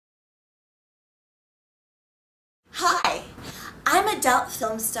I'm adult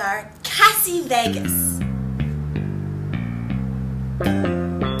film star Cassie Vegas.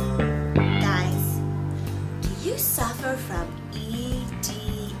 Guys, do you suffer from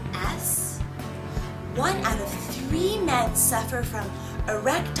EDS? 1 out of 3 men suffer from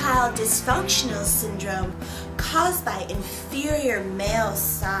erectile dysfunctional syndrome caused by inferior male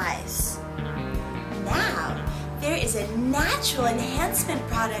size. Now, there is a natural enhancement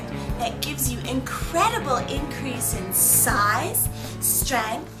product that gives you incredible increase in size,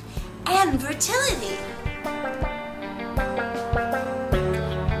 strength, and fertility.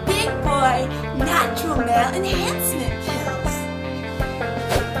 Big Boy Natural Male Enhancement Pills.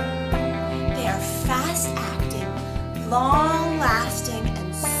 They are fast-acting, long-lasting,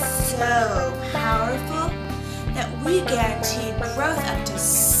 and so powerful that we guarantee growth up to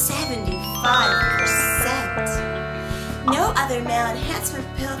 75%. No other male enhancement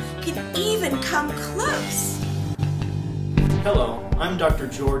pill can even come close. Hello, I'm Dr.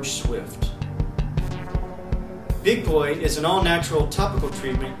 George Swift. Big Boy is an all-natural topical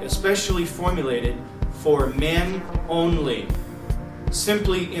treatment especially formulated for men only.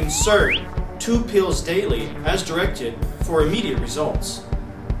 Simply insert 2 pills daily as directed for immediate results.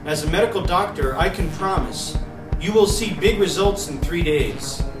 As a medical doctor, I can promise you will see big results in 3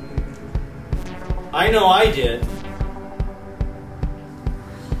 days. I know I did.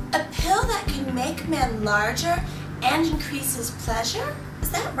 A pill that can make men larger and increases pleasure? Is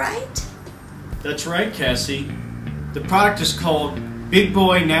that right? That's right, Cassie. The product is called Big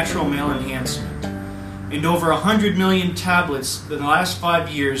Boy Natural Male Enhancement. And over 100 million tablets in the last 5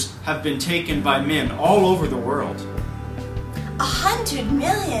 years have been taken by men all over the world. 100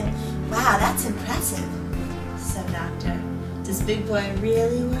 million? Wow, that's impressive. So, doctor, does Big Boy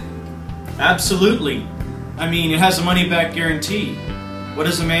really work? Absolutely. I mean, it has a money-back guarantee. What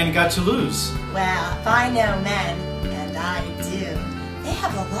has a man got to lose? Well, if I know men, and I do, they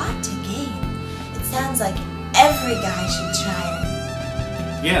have a lot to gain. It sounds like every guy should try it.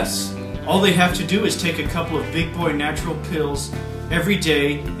 Yes. All they have to do is take a couple of Big Boy natural pills every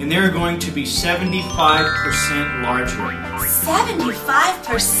day, and they're going to be 75% larger.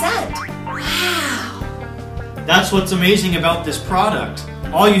 75%? Wow! That's what's amazing about this product.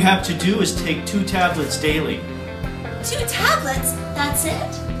 All you have to do is take 2 tablets daily. 2 tablets? That's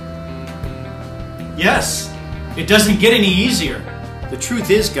it? Yes. It doesn't get any easier. The truth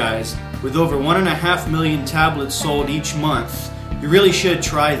is, guys, with over 1.5 million tablets sold each month, you really should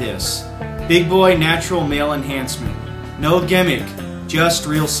try this. Big Boy Natural Male Enhancement. No gimmick, just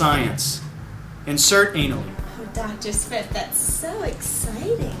real science. Insert anally. Oh, Dr. Swift, that's so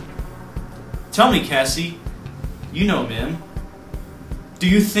exciting. Tell me, Cassie, you know men. Do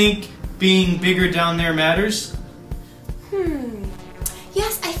you think being bigger down there matters?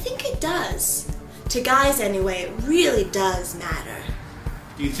 Yes, I think it does. To guys anyway, it really does matter.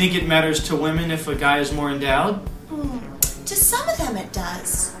 Do you think it matters to women if a guy is more endowed? To some of them it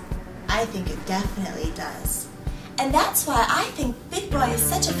does. I think it definitely does. And that's why I think Big Boy is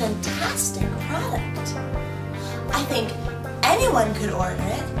such a fantastic product. I think anyone could order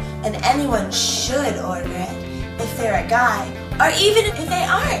it, and anyone should order it if they're a guy, or even if they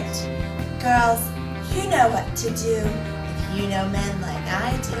aren't. Girls, you know what to do if you know men like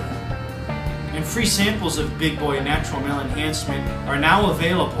I do. And free samples of Big Boy Natural Male Enhancement are now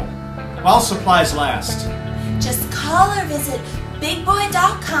available while supplies last. Just call or visit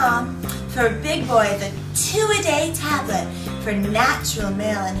BigBoy.com for Big Boy, the 2-a-day tablet for natural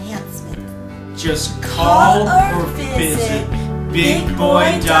male enhancement. Just call or visit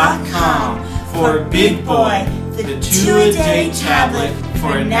BigBoy.com for Big Boy, the 2-a-day tablet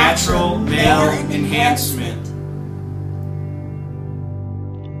for natural male enhancement.